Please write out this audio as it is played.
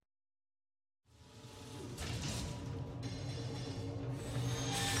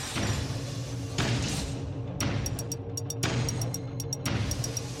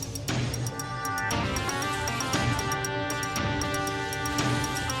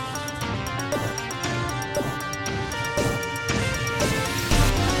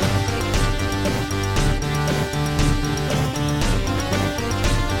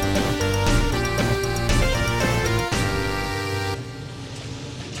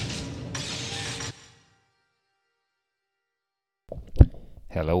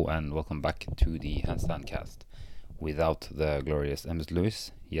Hello and welcome back to the Handstand cast. Without the glorious Emmett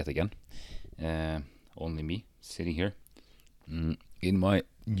Lewis, yet again. Only me sitting here in my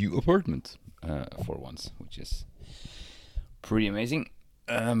new apartment for once, which is pretty amazing.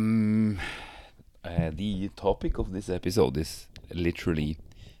 The topic of this episode is literally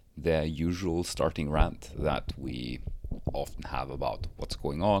the usual starting rant that we often have about what's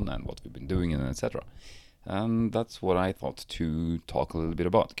going on and what we've been doing and etc. And that's what I thought to talk a little bit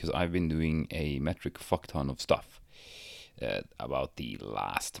about, because I've been doing a metric fuck ton of stuff about the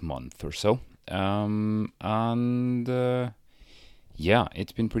last month or so. Yeah,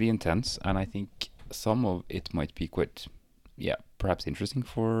 it's been pretty intense, and I think some of it might be quite, perhaps interesting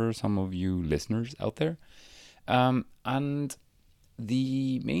for some of you listeners out there. And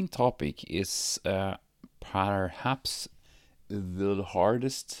the main topic is perhaps the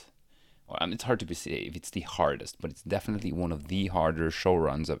hardest. And it's hard to say if it's the hardest, but it's definitely one of the harder show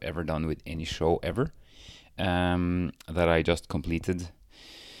runs I've ever done with any show ever. That I just completed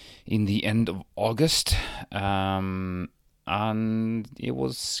in the end of August. And it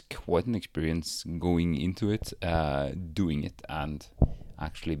was quite an experience going into it, doing it, and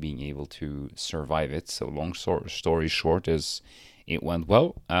actually being able to survive it. So long story short is it went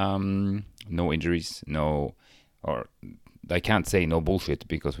well. No injuries, or I can't say no bullshit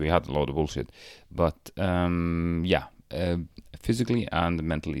because we had a lot of bullshit, but physically and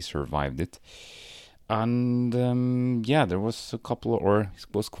mentally survived it. And there was it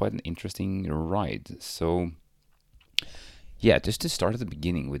was quite an interesting ride. So just to start at the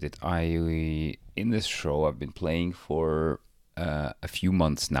beginning with it, in this show I've been playing for a few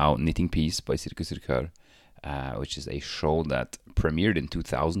months now, Knitting Peace by Circus Circur, which is a show that premiered in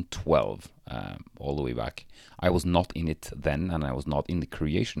 2012, all the way back. I was not in it then, and I was not in the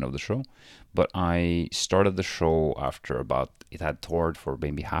creation of the show, but I started the show after it had toured for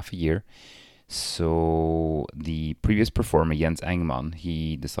maybe half a year. So the previous performer, Jens Engman,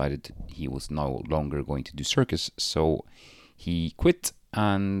 he decided he was no longer going to do circus, so he quit,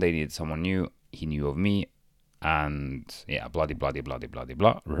 and they needed someone new. He knew of me, and blah, blah, blah, blah, blah,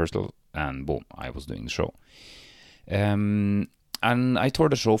 blah, rehearsal, and boom, I was doing the show. And I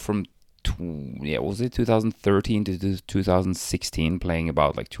toured the show from 2013 to 2016, playing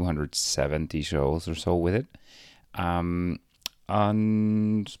about like 270 shows or so with it. And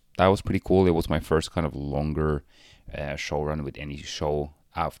that was pretty cool. It was my first kind of longer show run with any show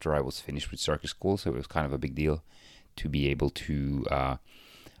after I was finished with circus school, so it was kind of a big deal to be able to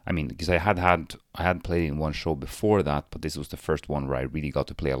because I had played in one show before that, but this was the first one where I really got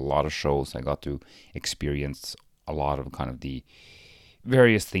to play a lot of shows. I got to experience a lot of kind of the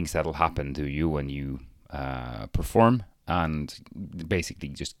various things that'll happen to you when you perform, and basically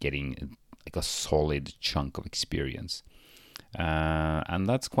just getting like a solid chunk of experience. And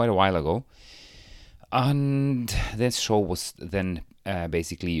that's quite a while ago. And this show was then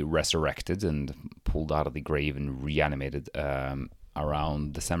basically resurrected and pulled out of the grave and reanimated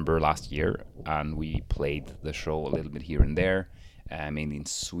around December last year. And we played the show a little bit here and there, mainly in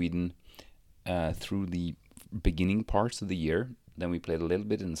Sweden, through the beginning parts of the year. Then we played a little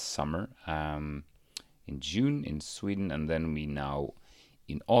bit in the summer, in June in Sweden, and then we now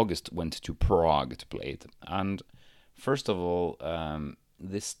in August went to Prague to play it. And first of all,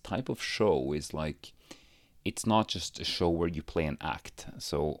 this type of show is like, it's not just a show where you play an act.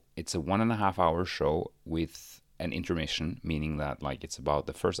 So it's a 1.5 hour show with an intermission, meaning that like it's about,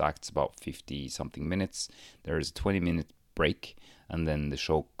 the first act's about 50 something minutes. There is a 20-minute break, and then the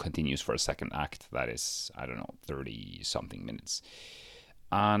show continues for a second act that is, 30 something minutes.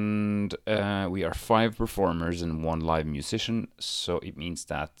 And we are 5 performers and 1 live musician, so it means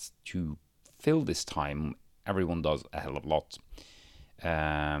that to fill this time, everyone does a hell of a lot.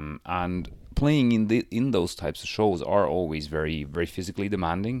 And playing in those types of shows are always very, very physically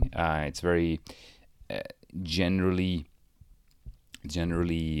demanding. It's very generally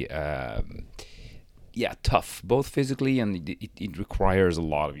tough, both physically, and it requires a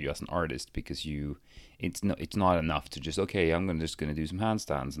lot of you as an artist, because it's not enough to just, okay, I'm just gonna do some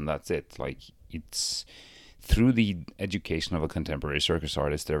handstands and that's it. Like, it's through the education of a contemporary circus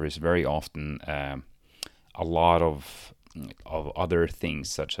artist, there is very often a lot of other things,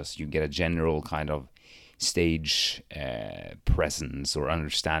 such as you get a general kind of stage presence, or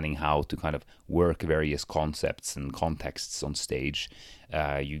understanding how to kind of work various concepts and contexts on stage.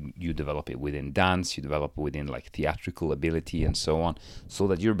 You develop it within dance, you develop it within like theatrical ability and so on, so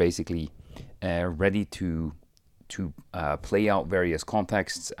that you're basically ready to play out various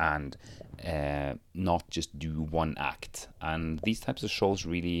contexts and not just do one act. And these types of shows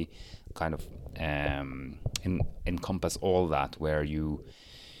really kind of encompass all that, where you,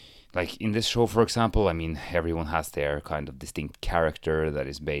 like in this show, for example, I mean, everyone has their kind of distinct character that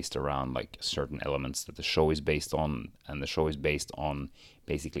is based around like certain elements that the show is based on, and the show is based on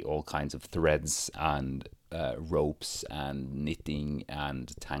basically all kinds of threads and ropes and knitting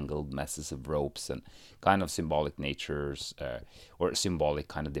and tangled messes of ropes and kind of symbolic natures, or symbolic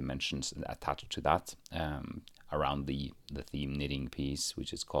kind of dimensions attached to that, around the theme knitting piece,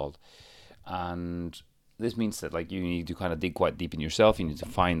 which is called. And this means that like you need to kind of dig quite deep in yourself. You need to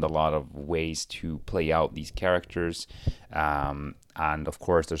find a lot of ways to play out these characters, and of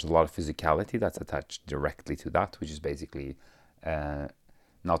course there's a lot of physicality that's attached directly to that, which is basically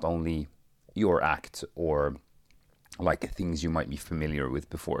not only your act or like things you might be familiar with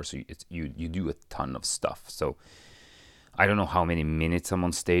before. So you do a ton of stuff. So I don't know how many minutes I'm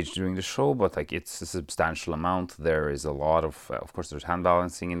on stage during the show, but like it's a substantial amount. There is a lot of course, there's hand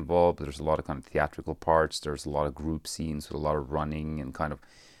balancing involved. There's a lot of kind of theatrical parts. There's a lot of group scenes with a lot of running and kind of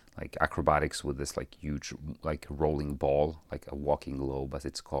like acrobatics with this like huge like rolling ball, like a walking globe as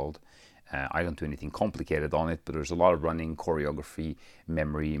it's called. I don't do anything complicated on it, but there's a lot of running, choreography,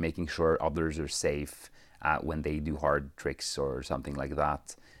 memory, making sure others are safe when they do hard tricks or something like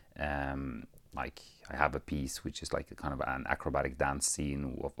that. Like I have a piece which is like a kind of an acrobatic dance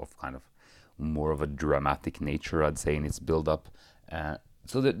scene of kind of more of a dramatic nature, I'd say, in its build up.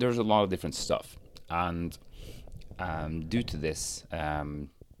 So there's a lot of different stuff, and due to this,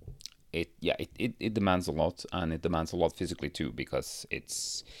 it demands a lot, and it demands a lot physically too, because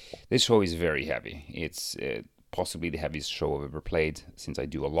this show is very heavy. It's possibly the heaviest show I've ever played, since I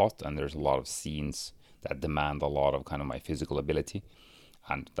do a lot, and there's a lot of scenes that demand a lot of kind of my physical ability,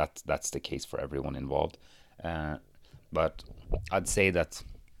 and that's the case for everyone involved. But I'd say that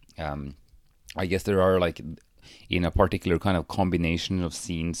I guess there are like in a particular kind of combination of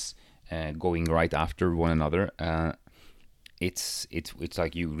scenes going right after one another. It's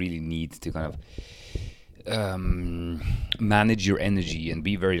like you really need to kind of manage your energy and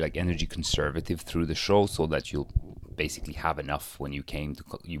be very like energy conservative through the show, so that you'll basically have enough when you come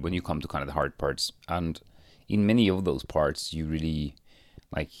to kind of the hard parts. And in many of those parts, you really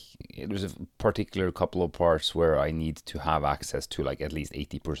like, there's a particular couple of parts where I need to have access to like at least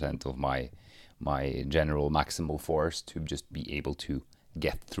 80% of my general maximal force to just be able to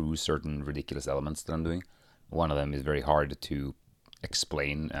get through certain ridiculous elements that I'm doing. One of them is very hard to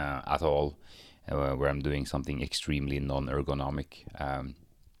explain at all, where I'm doing something extremely non-ergonomic.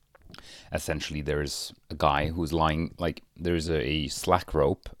 Essentially, there's a guy who's lying, like there's a slack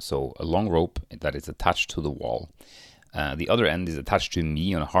rope, so a long rope that is attached to the wall. The other end is attached to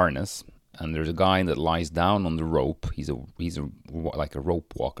me on a harness, and there's a guy that lies down on the rope. He's a like a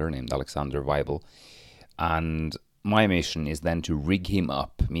rope walker named Alexander Weibel, and my mission is then to rig him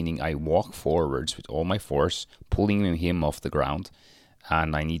up, meaning I walk forwards with all my force, pulling him off the ground,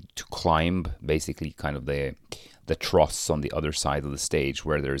 and I need to climb basically kind of the truss on the other side of the stage,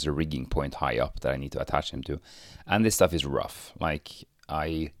 where there's a rigging point high up that I need to attach him to. And this stuff is rough. Like,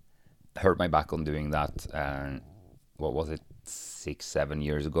 I hurt my back on doing that, what was it, 6-7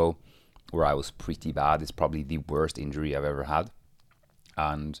 years ago, where I was pretty bad. It's probably the worst injury I've ever had.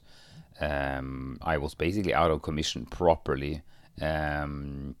 And I was basically out of commission properly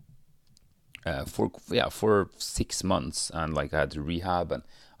for 6 months, and like I had to rehab, and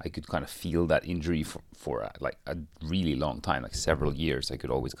I could kind of feel that injury for like a really long time, like several years. I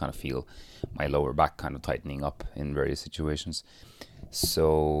could always kind of feel my lower back kind of tightening up in various situations.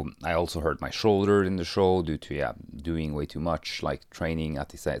 So I also hurt my shoulder in the show due to doing way too much, like training at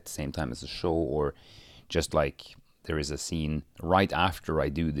the same time as the show, or just like there is a scene right after I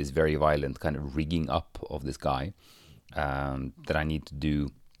do this very violent kind of rigging up of this guy, that I need to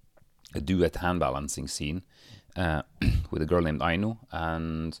do a duet hand balancing scene with a girl named Aino.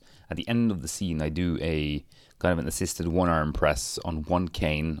 And at the end of the scene, I do a kind of an assisted one-arm press on one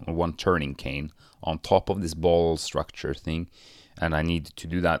cane, or one turning cane, on top of this ball structure thing. And I need to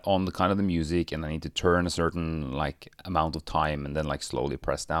do that on the kind of the music, and I need to turn a certain like amount of time and then like slowly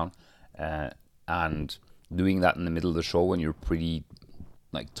press down. And doing that in the middle of the show when you're pretty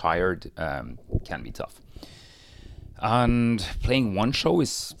like tired can be tough. And playing one show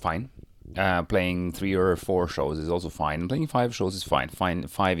is fine. Playing 3 or 4 shows is also fine. Playing 5 shows is fine.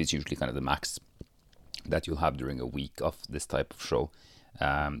 5 is usually kind of the max that you'll have during a week of this type of show.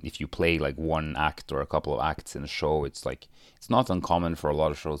 If you play like one act or a couple of acts in a show, it's not uncommon for a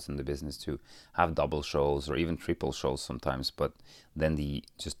lot of shows in the business to have double shows or even triple shows sometimes. But then the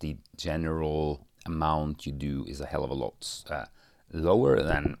general amount you do is a hell of a lot lower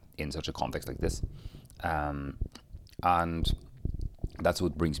than in such a context like this. And that's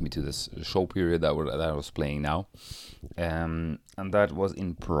what brings me to this show period that I was playing now. And that was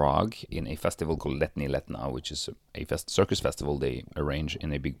in Prague in a festival called Letní Letna, which is a circus festival they arrange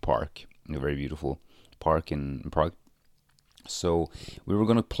in a big park, in a very beautiful park in Prague. So we were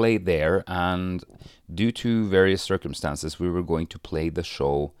going to play there, and due to various circumstances, we were going to play the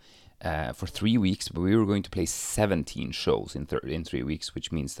show for 3 weeks, but we were going to play 17 shows in 3 weeks,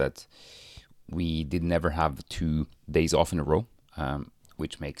 which means that we did never have 2 days off in a row,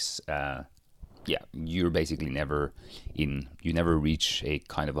 which makes, you're basically never you never reach a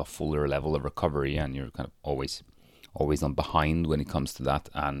kind of a fuller level of recovery, and you're kind of always on behind when it comes to that.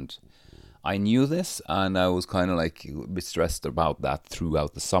 And I knew this, and I was kind of like a bit stressed about that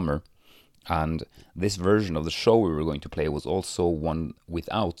throughout the summer. And this version of the show we were going to play was also one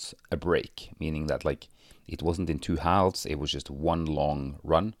without a break, meaning that like it wasn't in 2 halves, it was just one long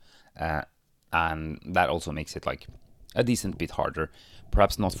run. And that also makes it like a decent bit harder.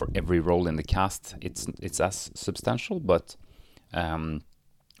 Perhaps not for every role in the cast it's as substantial, but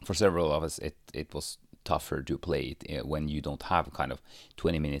for several of us it was tougher to play it when you don't have kind of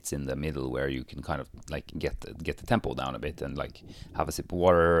 20 minutes in the middle where you can kind of like get the tempo down a bit and like have a sip of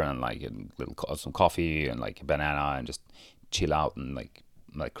water and like a little some coffee and like a banana and just chill out and like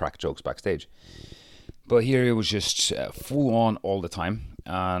crack jokes backstage. But here it was just full on all the time,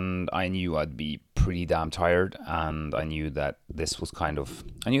 and I knew I'd be pretty damn tired, and I knew that this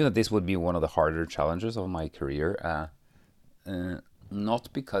would be one of the harder challenges of my career.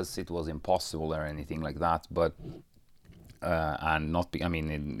 Not because it was impossible or anything like that, but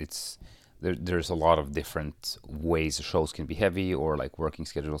there's a lot of different ways shows can be heavy, or like working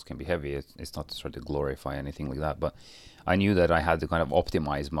schedules can be heavy. It's not to try to glorify anything like that, but I knew that I had to kind of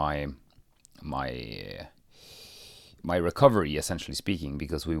optimize my recovery, essentially speaking,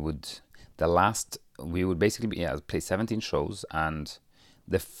 because we would basically play 17 shows, and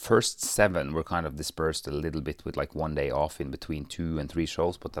the first 7 were kind of dispersed a little bit with like 1 day off in between 2 and 3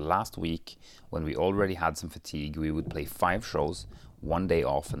 shows. But the last week, when we already had some fatigue, we would play 5 shows, 1 day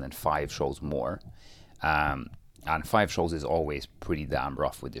off, and then 5 shows more. And 5 shows is always pretty damn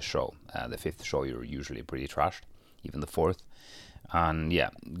rough with this show. The 5th show, you're usually pretty trashed, even the 4th. And yeah,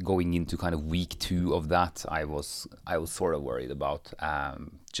 going into kind of week 2 of that, I was sort of worried about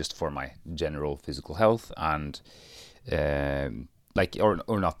just for my general physical health and or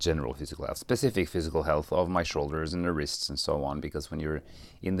not general physical health, specific physical health of my shoulders and the wrists and so on. Because when you're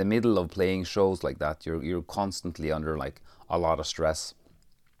in the middle of playing shows like that, you're constantly under like a lot of stress,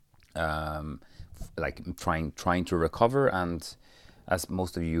 like trying to recover. And as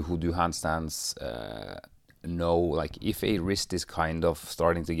most of you who do handstands know, like if a wrist is kind of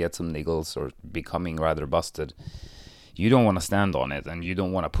starting to get some niggles or becoming rather busted, you don't want to stand on it and you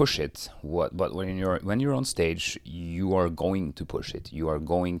don't want to push it. But when you're on stage, you are going to push it. You are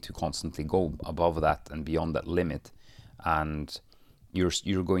going to constantly go above that and beyond that limit, and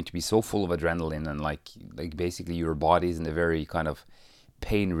you're going to be so full of adrenaline, and like basically your body is in a very kind of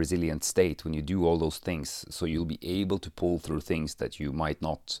pain resilient state when you do all those things. So you'll be able to pull through things that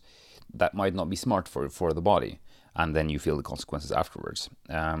might not be smart for the body, and then you feel the consequences afterwards.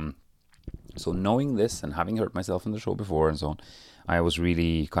 So knowing this and having hurt myself in the show before and so on, I was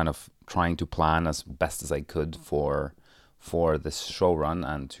really kind of trying to plan as best as I could for this show run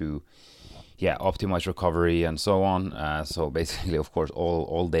and to optimize recovery and so on. So basically, of course,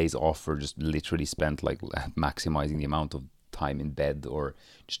 all days off were just literally spent like maximizing the amount of time in bed, or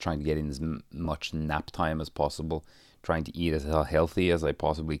just trying to get in as much nap time as possible, trying to eat as healthy as I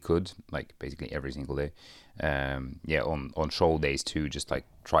possibly could, like basically every single day. On show days too, just like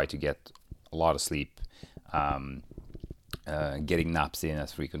try to get a lot of sleep, getting naps in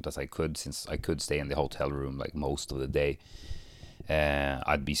as frequent as I could, since I could stay in the hotel room like most of the day.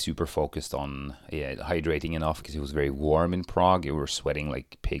 I'd be super focused on hydrating enough, because it was very warm in Prague. We were sweating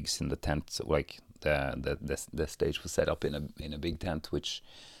like pigs in the tent. So, like the stage was set up in a big tent, which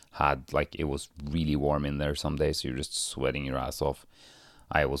had like, it was really warm in there some days, so you're just sweating your ass off.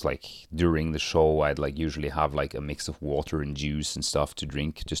 I was like, during the show, I'd like usually have like a mix of water and juice and stuff to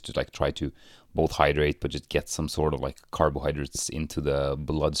drink, just to like try to both hydrate but just get some sort of like carbohydrates into the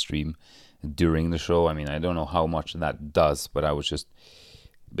bloodstream during the show. I mean, I don't know how much that does, but I was just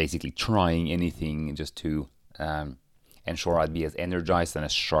basically trying anything just to ensure I'd be as energized and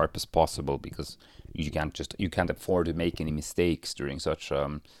as sharp as possible, because you can't afford to make any mistakes during such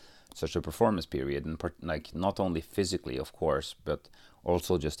a performance period, and like not only physically, of course, but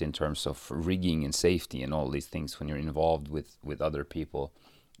also just in terms of rigging and safety and all these things. When you're involved with other people,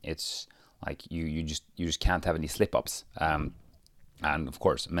 it's like you just can't have any slip ups. And of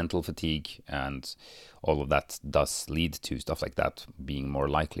course, mental fatigue and all of that does lead to stuff like that being more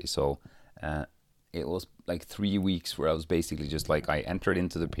likely. So uh, it was like 3 weeks where I was basically just like, I entered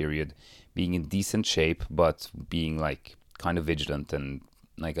into the period being in decent shape, but being like kind of vigilant, and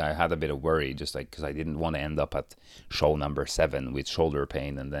like I had a bit of worry, just like because I didn't want to end up at show number 7 with shoulder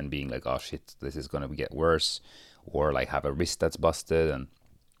pain and then being like, oh shit, this is gonna get worse, or like have a wrist that's busted. And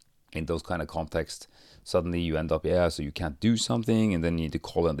in those kind of contexts, suddenly you end up, yeah, so you can't do something, and then you need to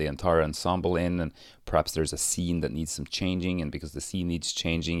call in the entire ensemble in, and perhaps there's a scene that needs some changing, and because the scene needs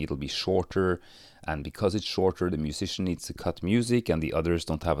changing, it'll be shorter, and because it's shorter, the musician needs to cut music, and the others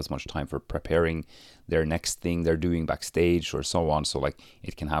don't have as much time for preparing their next thing they're doing backstage, or so on. So like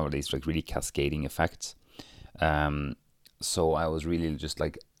it can have these like really cascading effects. So I was really just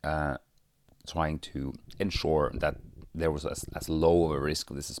like trying to ensure that there was as low of a risk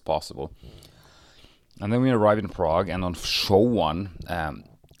of this as possible. And then we arrive in Prague, and on show 1,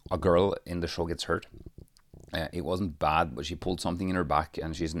 a girl in the show gets hurt. It wasn't bad, but she pulled something in her back,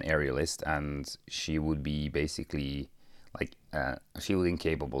 and she's an aerialist, and she would be basically like, she was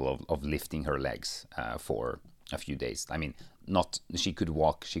incapable of lifting her legs for a few days. I mean, not, she could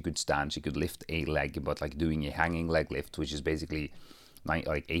walk, she could stand, she could lift a leg, but like doing a hanging leg lift, which is basically like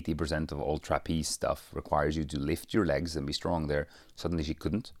 80% of all trapeze stuff requires you to lift your legs and be strong there. Suddenly she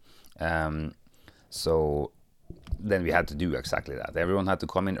couldn't. So then we had to do exactly that. Everyone had to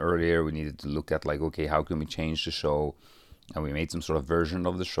come in earlier. We needed to look at like, okay, how can we change the show? And we made some sort of version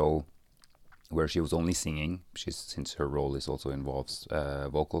of the show where she was only singing. Since her role is also involves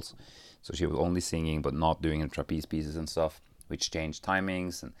vocals, so she was only singing but not doing the trapeze pieces and stuff, which changed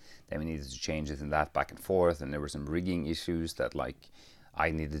timings, and then we needed to change this and that back and forth, and there were some rigging issues that like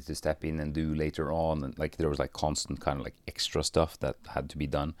I needed to step in and do later on, and like there was like constant kind of like extra stuff that had to be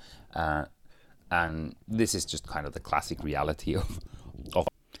done, and this is just kind of the classic reality of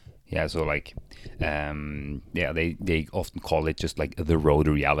yeah. So like yeah, they often call it just like the road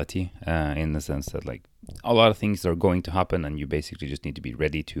reality, in the sense that like a lot of things are going to happen, and you basically just need to be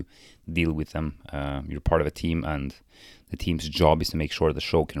ready to deal with them. You're part of a team, and the team's job is to make sure the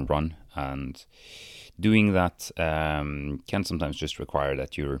show can run, and doing that can sometimes just require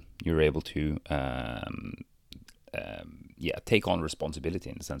that you're able to yeah, take on responsibility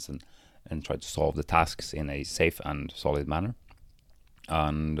in a sense, and try to solve the tasks in a safe and solid manner.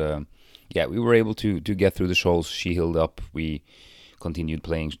 And yeah, we were able to get through the shows. She healed up. We continued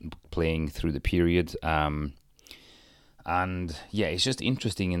playing through the period. And yeah, it's just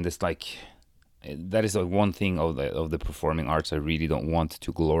interesting in this, like, that is like one thing of the performing arts I really don't want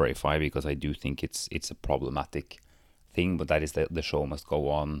to glorify, because I do think it's a problematic thing, but that is the show must go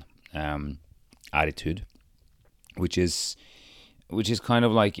on attitude, which is kind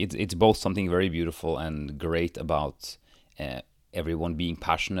of like it's both something very beautiful and great about everyone being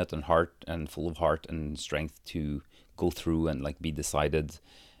passionate and full of heart and strength to go through and like be decided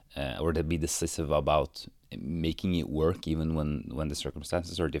or to be decisive about making it work even when the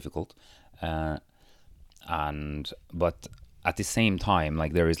circumstances are difficult, but at the same time,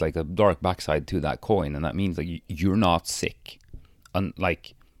 like, there is like a dark backside to that coin, and that means like you're not sick, and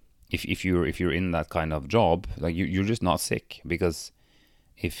like if you're in that kind of job, like you're just not sick, because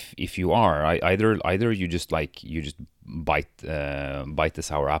if you are, either you just bite the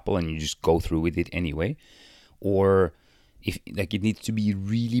sour apple and you just go through with it anyway, or if like it needs to be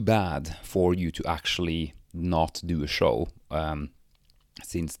really bad for you to actually not do a show,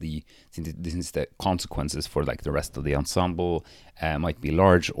 since the consequences for like the rest of the ensemble might be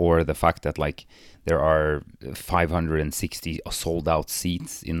large, or the fact that like there are 560 sold out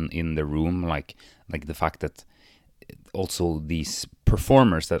seats in the room, like the fact that also these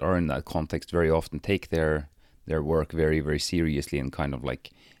performers that are in that context very often take their work very, very seriously, and kind of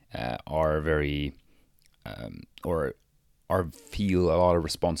like are very or feel a lot of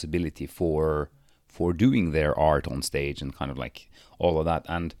responsibility for doing their art on stage, and kind of like all of that.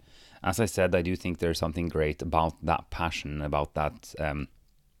 And as I said, I do think there's something great about that passion, about that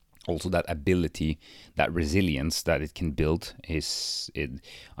also that ability, that resilience that it can build.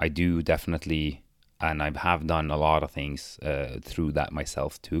 I do definitely, and I have done a lot of things through that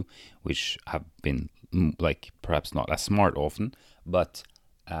myself too, which have been like perhaps not as smart often, but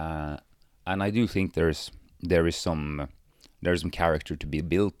and I do think there is some character to be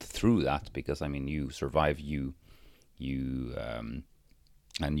built through that, because I mean, you survive, you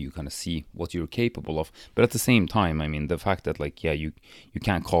and you kind of see what you're capable of. But at the same time, I mean, the fact that like, yeah, you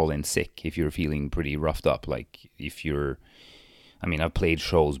can't call in sick if you're feeling pretty roughed up. Like I mean, I've played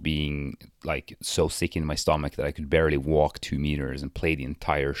shows being like so sick in my stomach that I could barely walk 2 meters, and play the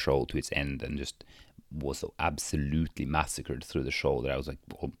entire show to its end, and just was absolutely massacred through the show that I was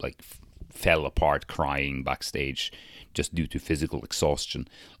like fell apart crying backstage just due to physical exhaustion.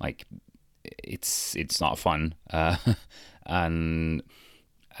 Like it's not fun, and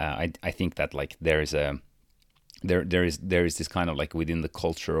I think that like there is this kind of like within the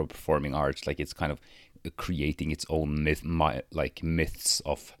culture of performing arts, like it's kind of creating its own myths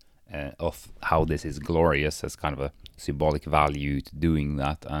of how this is glorious as kind of a symbolic value to doing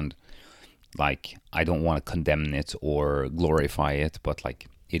that. And like I don't want to condemn it or glorify it, but like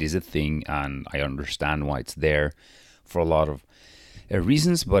it is a thing, and I understand why it's there for a lot of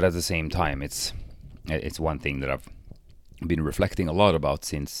reasons. But at the same time, it's one thing that I've been reflecting a lot about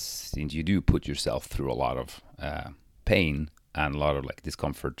since you do put yourself through a lot of pain and a lot of like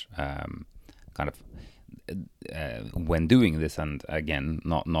discomfort, kind of when doing this. And again,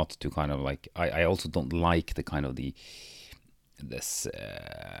 not to kind of like I also don't like the kind of this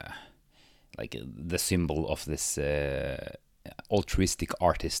like the symbol of this altruistic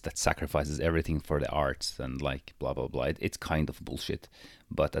artist that sacrifices everything for the arts and like blah blah blah. It's kind of bullshit,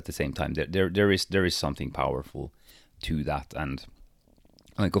 but at the same time, there is something powerful to that. And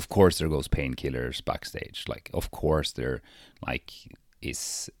like of course there goes painkillers backstage. Like of course there like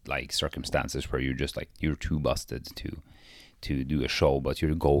is like circumstances where you're too busted to do a show, but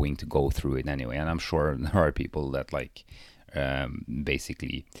you're going to go through it anyway. And I'm sure there are people that like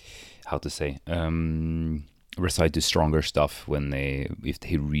basically, how to say, recite to stronger stuff if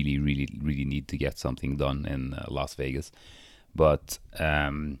they really really really need to get something done in Las Vegas. But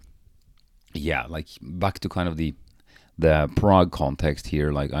yeah, like back to kind of the Prague context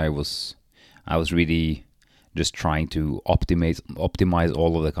here. Like I was really just trying to optimize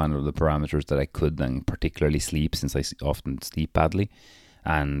all of the kind of the parameters that I could, and particularly sleep, since I often sleep badly,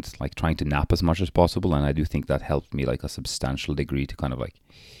 and like trying to nap as much as possible. And I do think that helped me like a substantial degree to kind of like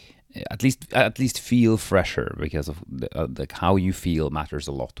at least feel fresher, because of like how you feel matters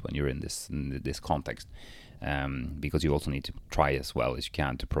a lot when you're in this context. Because you also need to try as well as you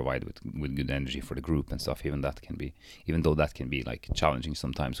can to provide with good energy for the group and stuff. Even though that can be like challenging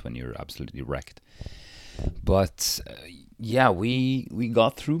sometimes when you're absolutely wrecked. But yeah, we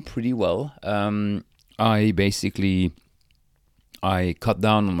got through pretty well. I cut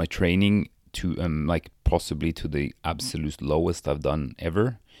down on my training to like possibly to the absolute lowest I've done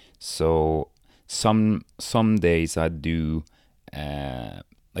ever. So some days I do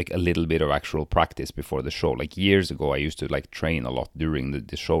like a little bit of actual practice before the show. Like years ago, I used to like train a lot during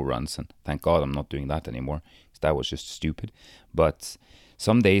the show runs, and thank God I'm not doing that anymore, because that was just stupid. But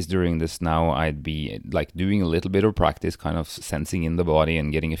some days during this now, I'd be like doing a little bit of practice, kind of sensing in the body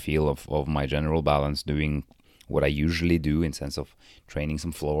and getting a feel of my general balance, doing what I usually do in sense of training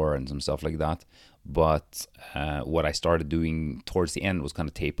some floor and some stuff like that. But what I started doing towards the end was kind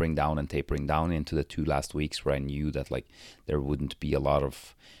of tapering down into the 2 last weeks, where I knew that like there wouldn't be a lot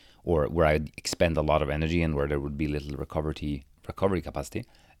of, or where I'd expend a lot of energy and where there would be little recovery capacity.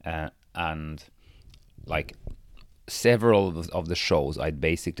 And like several of the shows, I'd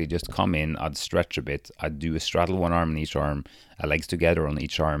basically just come in, I'd stretch a bit, I'd do a straddle one arm on each arm, legs together on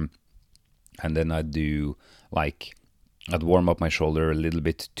each arm, and then I'd warm up my shoulder a little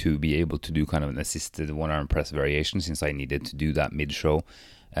bit to be able to do kind of an assisted one arm press variation, since I needed to do that mid show,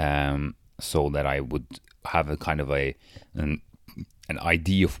 so that I would have a kind of an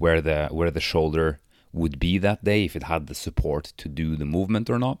idea of where the shoulder would be that day, if it had the support to do the movement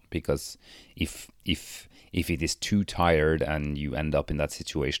or not. Because if it is too tired and you end up in that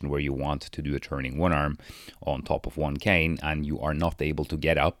situation where you want to do a turning one arm on top of one cane and you are not able to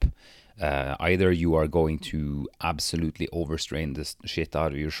get up, either you are going to absolutely overstrain the shit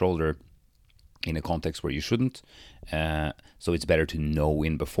out of your shoulder in a context where you shouldn't. So it's better to know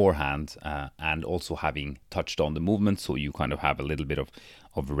in beforehand, and also having touched on the movement, so you kind of have a little bit of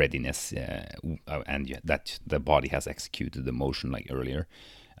readiness, and that the body has executed the motion like earlier.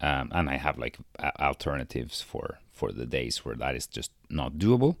 And I have like alternatives for the days where that is just not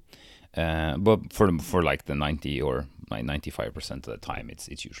doable. But for like the 90 or 95% of the time, it's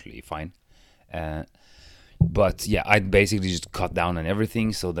usually fine. But yeah, I'd basically just cut down on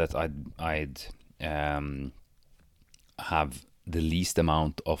everything so that I'd have the least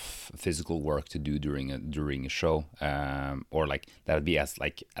amount of physical work to do during a show, or like that'd be as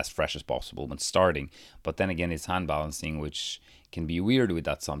fresh as possible when starting. But then again, it's hand balancing, which can be weird with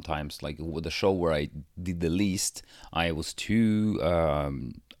that sometimes. Like with the show where I did the least, I was too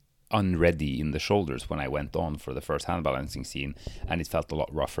unready in the shoulders when I went on for the first hand balancing scene, and it felt a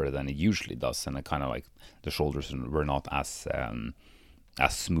lot rougher than it usually does, and I kind of like the shoulders were not as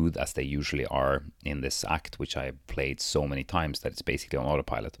smooth as they usually are in this act, which I played so many times that it's basically on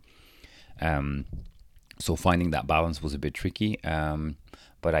autopilot. So finding that balance was a bit tricky.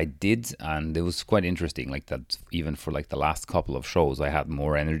 But I did, and it was quite interesting. Like that, even for like the last couple of shows, I had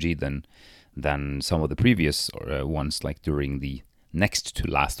more energy than some of the previous ones. Like during the next to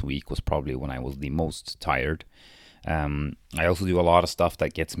last week was probably when I was the most tired. I also do a lot of stuff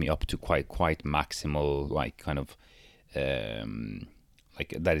that gets me up to quite maximal, like kind of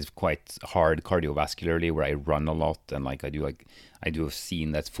like that is quite hard cardiovascularly, where I run a lot, and like I do a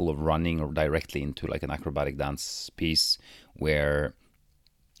scene that's full of running or directly into like an acrobatic dance piece where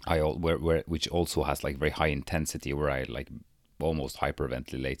where which also has like very high intensity, where I like almost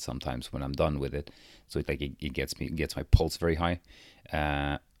hyperventilate sometimes when I'm done with it. So it gets my pulse very high,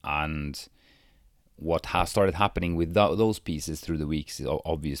 and what has started happening with those pieces through the weeks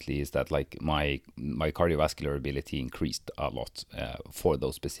obviously is that like my cardiovascular ability increased a lot for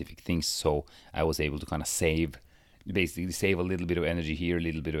those specific things. So I was able to kind of basically save a little bit of energy here, a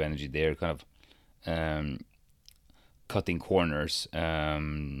little bit of energy there, kind of cutting corners,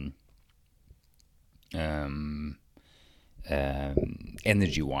 energy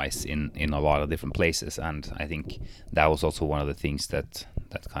wise in a lot of different places. And I think that was also one of the things that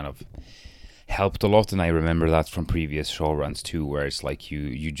kind of helped a lot. And I remember that from previous show runs too, where it's like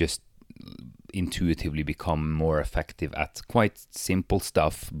you just intuitively become more effective at quite simple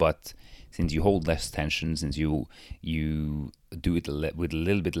stuff, but since you hold less tension, since you do it with a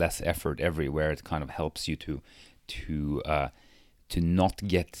little bit less effort everywhere, it kind of helps you to not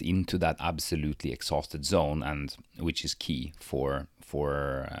get into that absolutely exhausted zone, and which is key for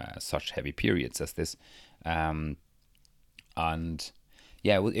such heavy periods as this. And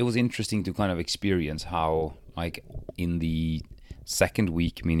yeah, it was interesting to kind of experience how, like, in the second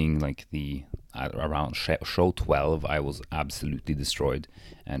week, meaning like around show 12, I was absolutely destroyed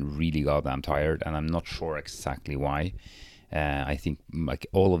and really goddamn tired, and I'm not sure exactly why. I think like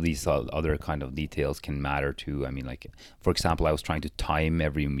all of these other kind of details can matter too. I mean, like, for example, I was trying to time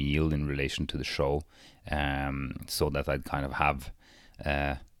every meal in relation to the show, so that I'd kind of have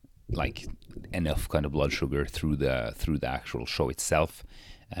like enough kind of blood sugar through the actual show itself.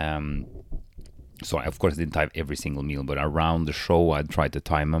 So I, of course, didn't time every single meal, but around the show I'd try to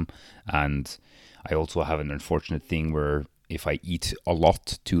time them. And I also have an unfortunate thing where if I eat a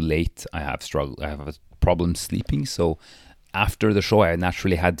lot too late, I have a problem sleeping. So after the show I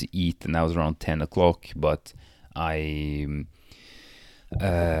naturally had to eat, and that was around 10 o'clock, but I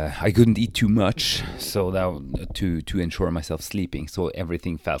couldn't eat too much, so that to ensure myself sleeping. So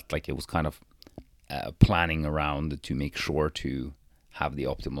everything felt like it was kind of planning around to make sure to have the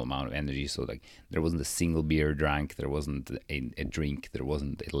optimal amount of energy. So like there wasn't a single beer drank, there wasn't a drink, there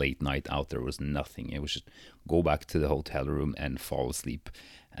wasn't a late night out, there was nothing. It was just go back to the hotel room and fall asleep,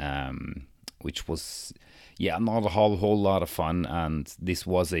 which was not a whole lot of fun. And this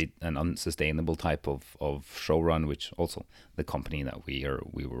was an unsustainable type of show run, which also the company that we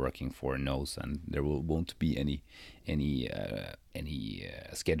were working for knows, and there won't be any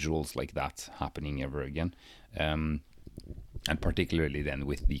schedules like that happening ever again. And particularly then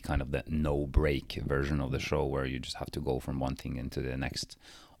with the kind of the no break version of the show, where you just have to go from one thing into the next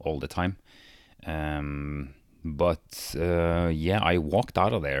all the time. But I walked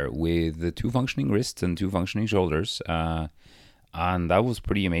out of there with 2 functioning wrists and 2 functioning shoulders, and that was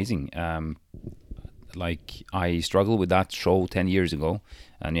pretty amazing. Like, I struggled with that show 10 years ago,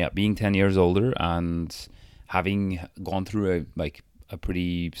 and being 10 years older and having gone through a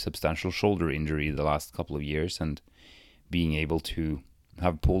pretty substantial shoulder injury the last couple of years, and being able to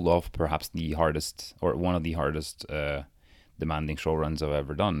have pulled off perhaps the hardest, or one of the hardest demanding show runs I've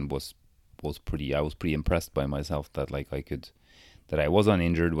ever done was pretty. I was pretty impressed by myself that I was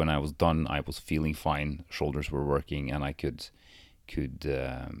uninjured when I was done. I was feeling fine, shoulders were working, and I could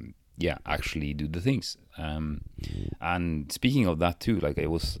actually do the things. And speaking of that too, like,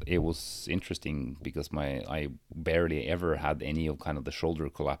 it was interesting because I barely ever had any of kind of the shoulder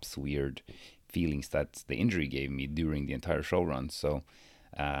collapse weird feelings that the injury gave me during the entire show run. So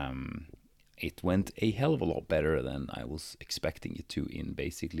it went a hell of a lot better than I was expecting it to in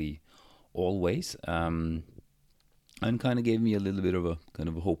basically all ways, and kind of gave me a little bit of a kind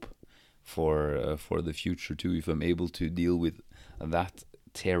of hope for the future too. If I'm able to deal with that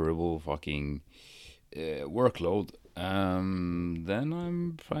terrible fucking workload,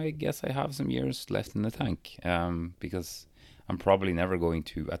 then I guess I have some years left in the tank, because I'm probably never going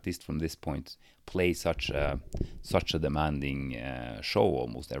to, at least from this point, play such a demanding show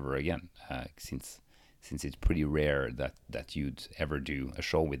almost ever again, since it's pretty rare that you'd ever do a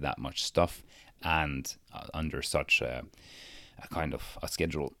show with that much stuff and under such a kind of a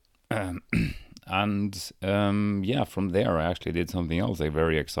schedule. And from there I actually did something else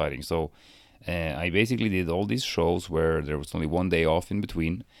very exciting. So I basically did all these shows where there was only one day off in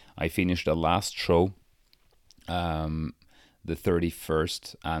between. I finished the last show, the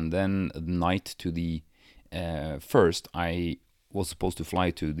 31st, and then the night to the 1st, I was supposed to fly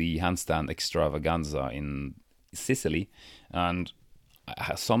to the Handstand Extravaganza in Sicily, and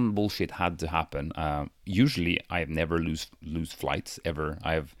some bullshit had to happen. Usually, I never lose flights ever.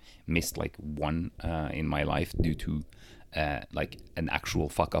 I've missed like one in my life due to like an actual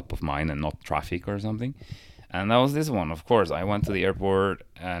fuck up of mine and not traffic or something. And that was this one. Of course, I went to the airport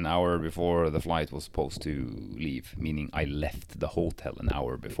an hour before the flight was supposed to leave, meaning I left the hotel an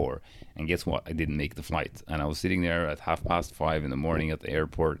hour before. And guess what? I didn't make the flight. And I was sitting there at 5:30 in the morning at the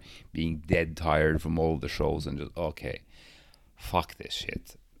airport, being dead tired from all the shows and just, okay, fuck this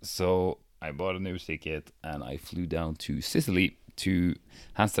shit. So I bought a new ticket and I flew down to Sicily to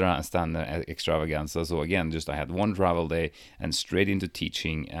Handstand Extravaganza. So again, just I had one travel day and straight into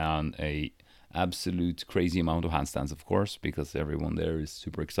teaching and a absolute crazy amount of handstands, of course, because everyone there is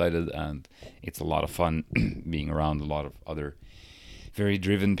super excited and it's a lot of fun being around a lot of other very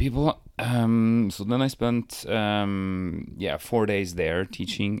driven people. So then I spent 4 days there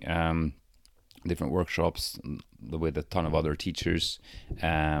teaching different workshops with a ton of other teachers.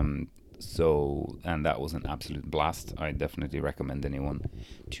 And that was an absolute blast. I definitely recommend anyone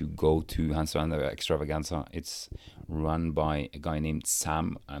to go to Handstand Extravaganza. It's run by a guy named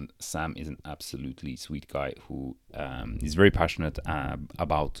Sam, and Sam is an absolutely sweet guy who is very passionate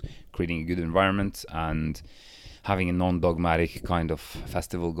about creating a good environment and having a non-dogmatic kind of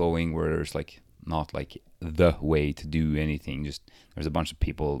festival going where there's like not like the way to do anything. Just there's a bunch of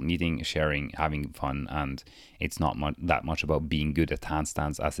people meeting, sharing, having fun, and it's not that much about being good at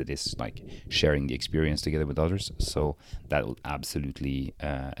handstands as it is like sharing the experience together with others. So that was absolutely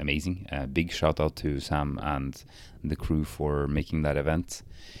amazing. Big shout out to Sam and the crew for making that event.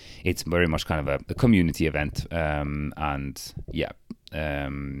 It's very much kind of a community event,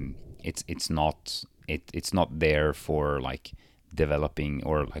 it's not there for like developing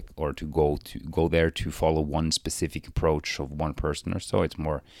or to go there to follow one specific approach of one person or so. It's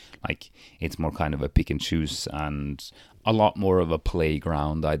more kind of a pick and choose and a lot more of a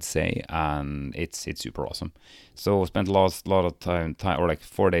playground, I'd say, and it's super awesome. So I spent a lot of time or like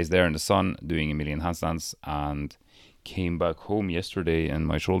 4 days there in the sun doing a million handstands, and came back home yesterday and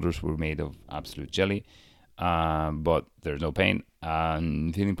my shoulders were made of absolute jelly, but there's no pain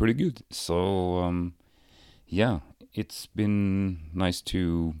and feeling pretty good. So it's been nice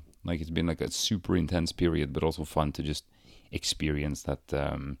to, like, it's been like a super intense period, but also fun to just experience that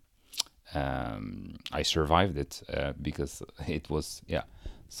I survived it, because it was,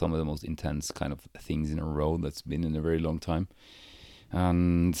 some of the most intense kind of things in a row that's been in a very long time.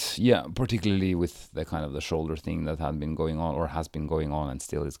 And particularly with the kind of the shoulder thing that had been going on or has been going on and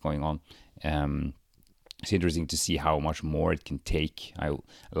still is going on. It's interesting to see how much more it can take.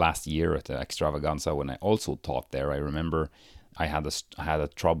 Last year at the Extravaganza, when I also taught there, I remember I had a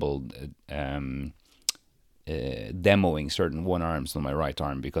trouble demoing certain one arms on my right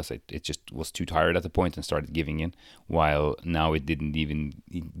arm because it just was too tired at the point and started giving in. While now it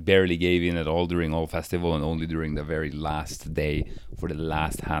barely gave in at all during all festival, and only during the very last day for the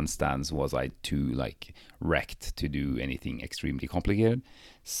last handstands was I too like wrecked to do anything extremely complicated.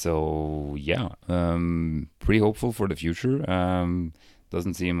 So pretty hopeful for the future.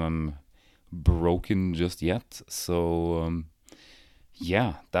 Doesn't seem I'm broken just yet. So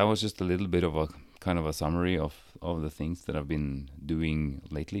that was just a little bit of a kind of a summary of the things that I've been doing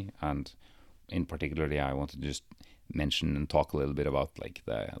lately, and in particularly I want to just mention and talk a little bit about like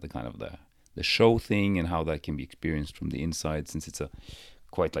the kind of the show thing and how that can be experienced from the inside, since it's a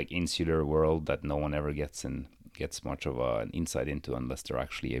quite like insular world that no one ever gets much of an insight into unless they're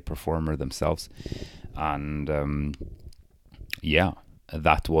actually a performer themselves. And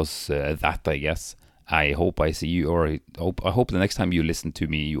that was that, I guess. I hope I see you, or I hope the next time you listen to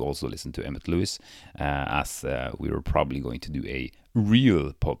me, you also listen to Emmett Lewis, as we were probably going to do a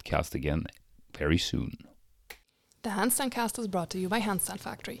real podcast again very soon. The Handstand Cast is brought to you by Handstand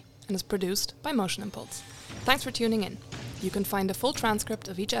Factory and is produced by Motion Impulse. Thanks for tuning in. You can find a full transcript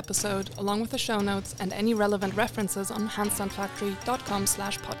of each episode along with the show notes and any relevant references on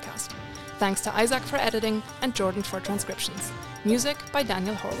handstandfactory.com/podcast. Thanks to Isaac for editing and Jordan for transcriptions. Music by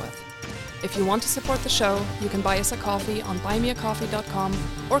Daniel Horwath. If you want to support the show, you can buy us a coffee on buymeacoffee.com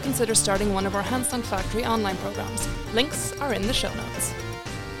or consider starting one of our Handstand Factory online programs. Links are in the show notes.